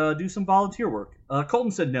we do some volunteer work.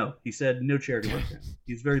 Colton said no. He said no charity work.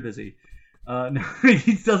 He's very busy. No,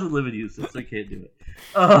 he doesn't live in Houston, so he can't do it.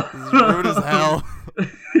 He's rude as hell.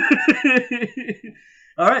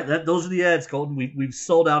 All right, those are the ads, Colton. We've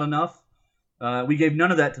sold out enough. We gave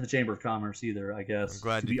none of that to the Chamber of Commerce either, I guess. I'm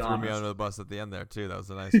glad you threw me under the bus at the end there, too. That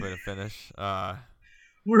was a nice way to finish.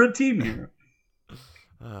 We're a team here.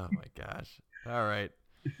 Oh, my gosh. All right.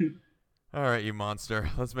 All right, you monster.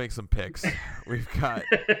 Let's make some picks. We've got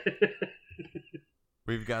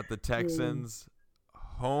the Texans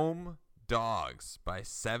home dogs by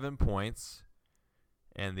 7 points,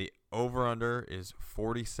 and the over-under is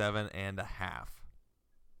 47.5.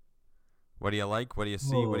 What do you like? What do you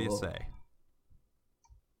see? What do you say?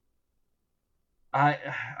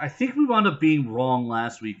 I think we wound up being wrong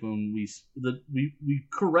last week when we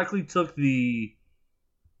correctly took the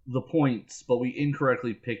points, but we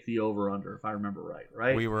incorrectly picked the over-under, if I remember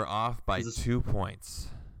right? We were off by 2 points.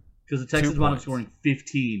 Because the Texans wound up scoring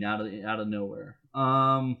 15 out of nowhere.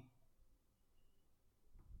 I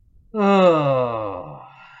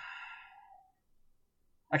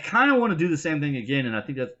kind of want to do the same thing again, and I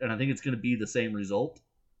think it's going to be the same result.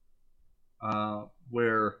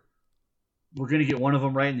 Where we're going to get one of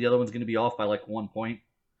them right, and the other one's going to be off by like 1 point.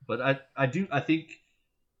 But I think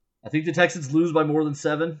the Texans lose by more than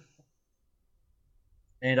 7,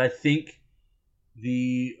 and I think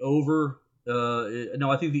The over,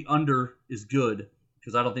 no, I think the under is good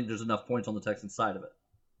because I don't think there's enough points on the Texans side of it.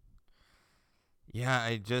 Yeah,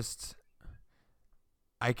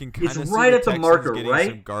 I can kind of see right the at the Texans marker, getting right?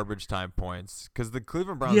 some garbage time points because the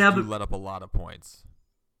Cleveland Browns do let up a lot of points.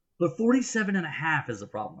 But 47.5 is the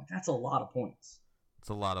problem. Like, that's a lot of points. It's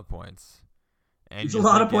a lot of points. And it's a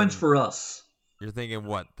lot of points for us. You're thinking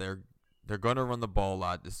what? They're going to run the ball a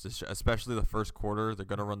lot, especially the first quarter. They're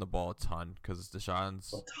going to run the ball a ton because it's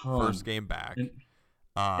Deshaun's first game back.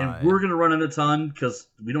 And we're going to run it a ton because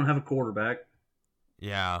we don't have a quarterback.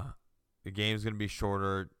 Yeah. The game's going to be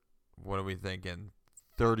shorter. What are we thinking?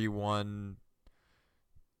 31-10,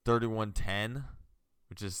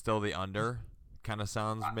 which is still the under. Kind of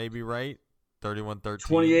sounds maybe right. 31-13.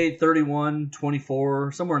 28, 31,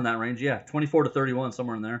 24, somewhere in that range. Yeah, 24 to 31,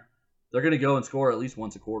 somewhere in there. They're going to go and score at least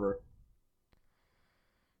once a quarter.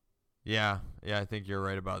 Yeah, I think you're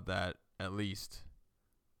right about that, at least.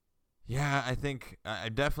 Yeah, I think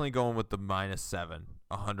I'm definitely going with the -7,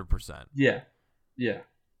 100%. Yeah.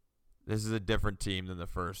 This is a different team than the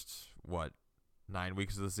first, 9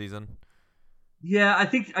 weeks of the season? Yeah, I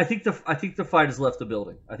think the fight has left the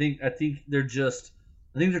building. I think they're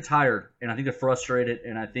tired, and I think they're frustrated,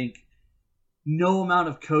 and I think no amount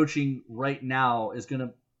of coaching right now is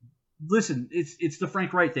gonna listen. It's the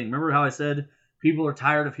Frank Wright thing. Remember how I said people are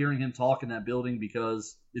tired of hearing him talk in that building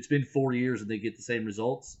because it's been 4 years and they get the same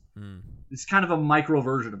results. It's kind of a micro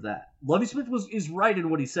version of that. Lovie Smith is right in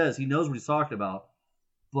what he says. He knows what he's talking about,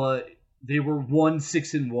 but they were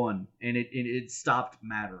 6-1, and it stopped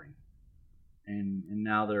mattering. And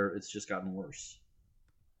now it's just gotten worse.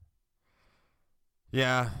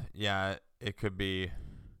 Yeah, it could be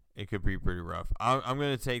pretty rough. I'm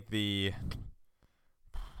gonna take the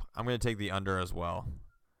under as well.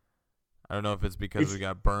 I don't know if it's because we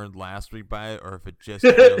got burned last week by it, or if it just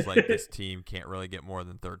feels like this team can't really get more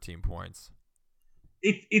than 13 points.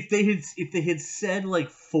 If they had said like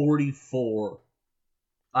 44,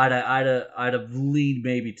 I'd have leaned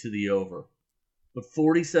maybe to the over. But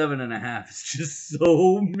 47.5 is just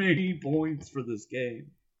so many points for this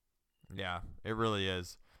game. Yeah, it really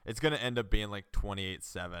is. It's going to end up being like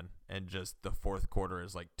 28-7, and just the fourth quarter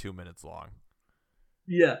is like 2 minutes long.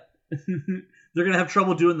 Yeah. They're going to have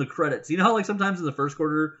trouble doing the credits. You know how like sometimes in the first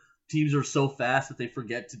quarter, teams are so fast that they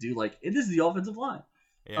forget to do like, this is the offensive line.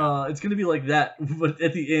 Yeah. It's going to be like that, but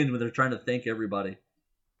at the end when they're trying to thank everybody.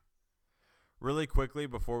 Really quickly,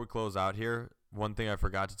 before we close out here, one thing I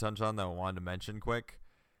forgot to touch on that I wanted to mention quick.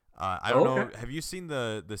 I don't know. Have you seen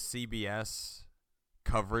the CBS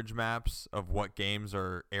coverage maps of what games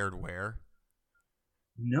are aired where?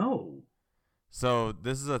 No. So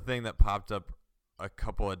this is a thing that popped up a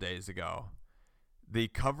couple of days ago. The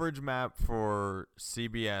coverage map for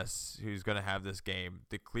CBS, who's going to have this game,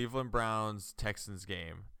 the Cleveland Browns-Texans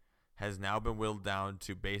game, has now been whittled down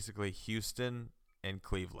to basically Houston and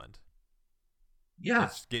Cleveland. Yeah.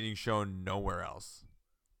 It's getting shown nowhere else.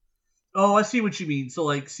 Oh, I see what you mean. So,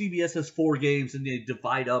 like, CBS has 4 games, and they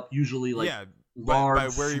divide up usually, like,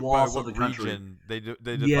 large swaths of the country. They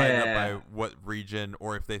divide up by what region,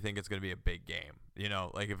 or if they think it's going to be a big game. You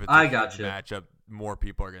know, like if it's a matchup, more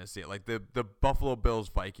people are going to see it. Like the Buffalo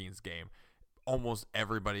Bills-Vikings game, almost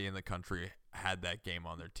everybody in the country had that game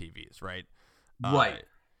on their TVs, right? Right.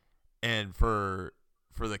 And for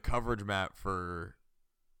the coverage map for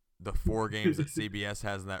the 4 games that CBS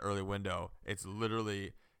has in that early window, it's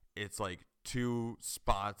like 2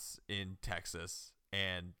 spots in Texas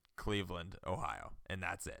and Cleveland, Ohio, and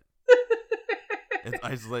that's it. It's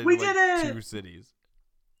isolated to like 2 cities.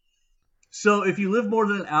 So if you live more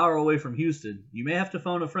than an hour away from Houston, you may have to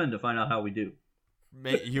phone a friend to find out how we do.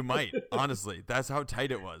 You might, honestly. That's how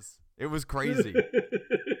tight it was. It was crazy.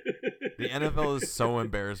 The NFL is so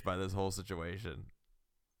embarrassed by this whole situation.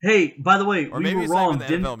 Hey, by the way, or maybe we were it's wrong. Not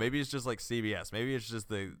even the NFL. Maybe it's just like CBS. Maybe it's just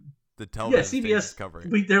the television CBS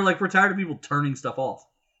covering. They're like, we're tired of people turning stuff off.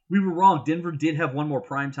 We were wrong. Denver did have one more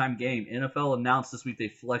primetime game. NFL announced this week they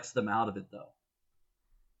flexed them out of it, though.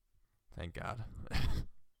 Thank God.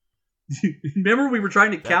 Remember, we were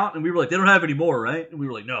trying to count, and we were like, they don't have any more, right? And we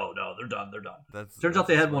were like, no, they're done. Turns out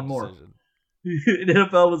they had one more. And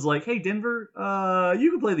NFL was like, hey, Denver,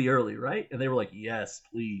 you can play the early, right? And they were like, yes,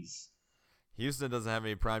 please. Houston doesn't have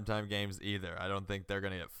any primetime games either. I don't think they're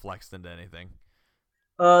going to get flexed into anything.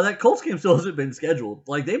 That Colts game still hasn't been scheduled.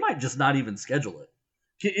 Like, they might just not even schedule it.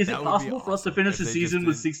 Is it possible for us to finish the season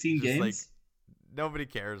with 16 games? Like, nobody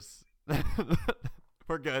cares.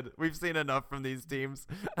 We're good. We've seen enough from these teams.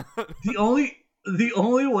 The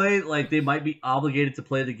only way like they might be obligated to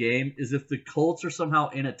play the game is if the Colts are somehow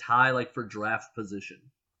in a tie, like for draft position.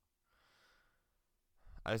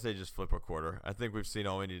 I say just flip a quarter. I think we've seen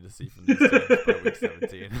all we need to see from these teams by week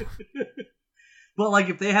 17. But like,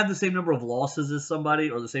 if they have the same number of losses as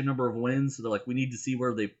somebody or the same number of wins, so they're like, we need to see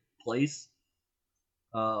where they place.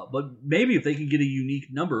 But maybe if they can get a unique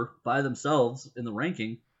number by themselves in the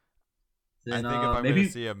ranking, then I think if I'm maybe going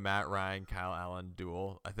to see a Matt Ryan, Kyle Allen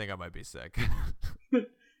duel, I think I might be sick.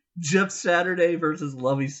 Jeff Saturday versus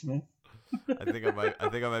Lovie Smith. I think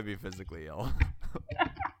I might be physically ill.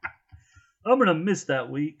 I'm gonna miss that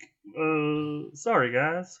week. Sorry,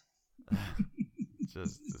 guys.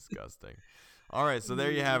 Just disgusting. All right, so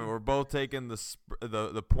there you have it. We're both taking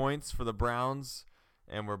the points for the Browns,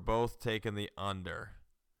 and we're both taking the under.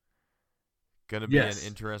 Gonna be an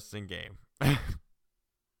interesting game.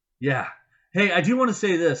 Yeah. Hey, I do want to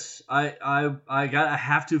say this. I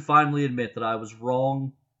have to finally admit that I was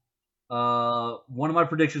wrong. One of my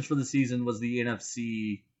predictions for the season was the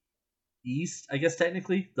NFC East, I guess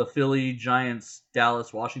technically, the Philly, Giants,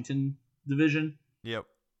 Dallas, Washington division. Yep.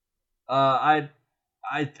 I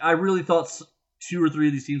really thought 2 or 3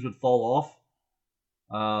 of these teams would fall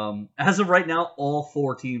off. As of right now, all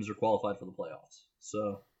 4 teams are qualified for the playoffs.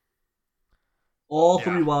 So all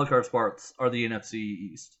 3 wildcard spots are the NFC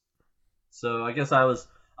East. So I guess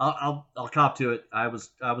I'll cop to it. I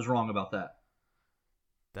was wrong about that.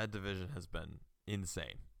 That division has been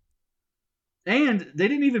insane. And they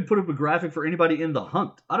didn't even put up a graphic for anybody in the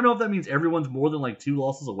hunt. I don't know if that means everyone's more than like 2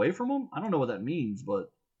 losses away from them. I don't know what that means,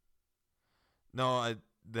 but no,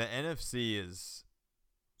 the NFC is.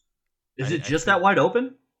 Is it just that wide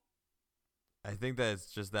open? I think that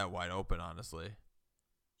it's just that wide open, honestly.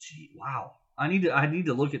 Gee, wow. I need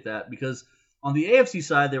to look at that because on the AFC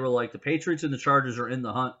side, they were like the Patriots and the Chargers are in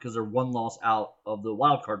the hunt because they're 1 loss out of the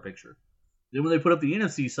wild card picture. Then when they put up the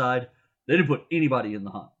NFC side, they didn't put anybody in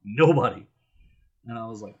the hunt. Nobody. And I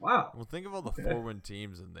was like, wow. Well, think of all the 4-win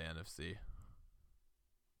teams in the NFC.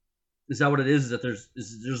 Is that what it is? Is that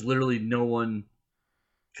there's literally no one?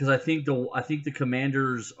 Because I think the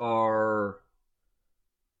Commanders are,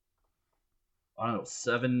 I don't know,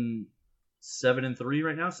 7-3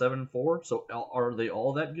 right now, 7-4. So are they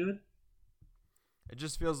all that good? It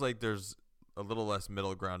just feels like there's a little less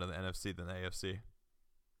middle ground in the NFC than the AFC.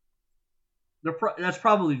 That's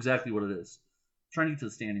probably exactly what it is. I'm trying to get to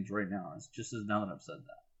the standings right now. It's just as now that I've said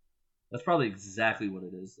that. That's probably exactly what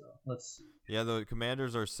it is, though. Let's see. Yeah, the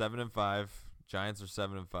Commanders are 7-5, Giants are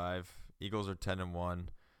 7-5, Eagles are 10-1,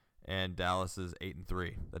 and Dallas is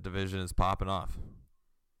 8-3. That division is popping off.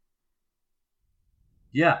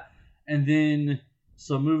 Yeah, and then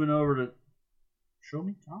so moving over to show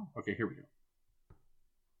me. Oh, okay, here we go.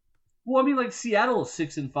 Well, I mean, like Seattle is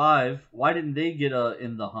 6-5. Why didn't they get a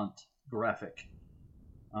in the hunt graphic?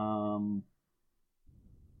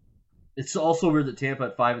 It's also weird that Tampa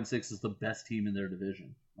at 5-6 is the best team in their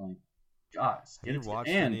division. Like, guys, have you watched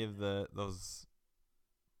any of those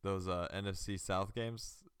NFC South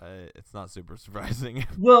games? It's not super surprising.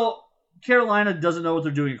 Well, Carolina doesn't know what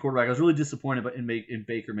they're doing at quarterback. I was really disappointed in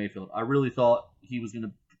Baker Mayfield. I really thought he was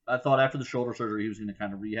gonna. I thought after the shoulder surgery he was gonna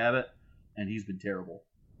kind of rehab it, and he's been terrible.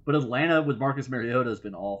 But Atlanta with Marcus Mariota has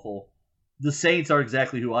been awful. The Saints are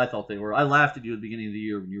exactly who I thought they were. I laughed at you at the beginning of the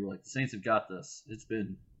year when you were like, the Saints have got this. It's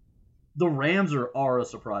been. The Rams are a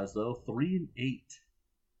surprise though, 3-8.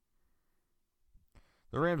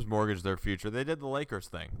 The Rams mortgaged their future. They did the Lakers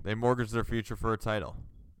thing. They mortgaged their future for a title,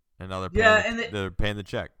 and now they're paying the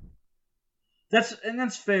check.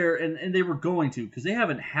 That's fair, and they were going to because they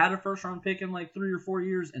haven't had a first round pick in like 3 or 4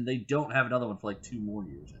 years, and they don't have another one for like 2 more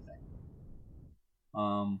years, I think.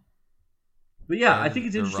 But yeah, I think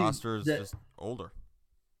it's interesting. The roster is just older.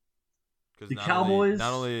 The Cowboys.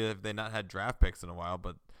 Not only have they not had draft picks in a while,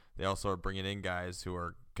 but they also are bringing in guys who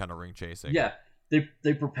are kind of ring chasing. Yeah,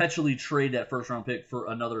 they perpetually trade that first round pick for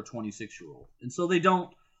another 26-year-old, and so they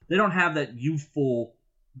don't have that youthful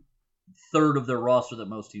third of their roster that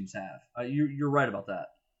most teams have. You're right about that.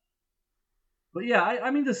 But yeah,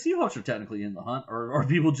 I mean the Seahawks are technically in the hunt, or are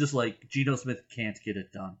people just like Geno Smith can't get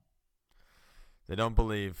it done? They don't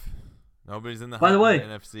believe. Nobody's in the hunt. By the way, in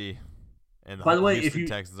the NFC. And by the way, Houston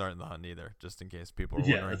Texans aren't in the hunt either, just in case people are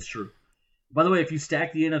wondering. Yeah, that's true. By the way, if you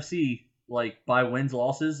stack the NFC like by wins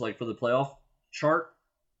losses, like for the playoff chart,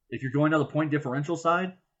 if you're going down the point differential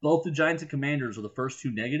side, both the Giants and Commanders are the first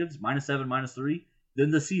 2 negatives, -7, -3.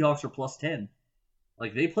 Then the Seahawks are +10.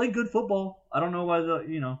 Like they play good football. I don't know why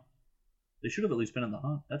they should have at least been in the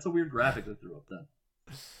hunt. That's a weird graphic they threw up then.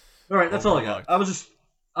 All right, that's all I got. I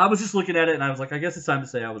was just looking at it and I was like, I guess it's time to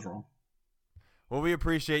say I was wrong. Well, we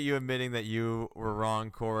appreciate you admitting that you were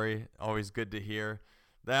wrong, Corey. Always good to hear.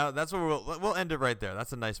 That's where we'll end it right there.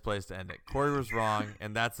 That's a nice place to end it. Corey was wrong,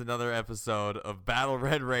 and that's another episode of Battle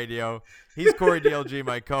Red Radio. He's Corey DLG,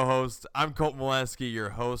 my co-host. I'm Colt Molesky,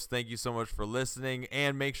 your host. Thank you so much for listening,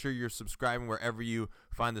 and make sure you're subscribing wherever you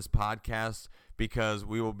find this podcast, because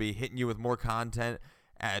we will be hitting you with more content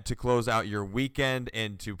to close out your weekend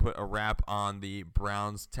and to put a wrap on the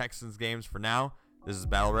Browns-Texans games. For now, this is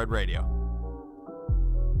Battle Red Radio.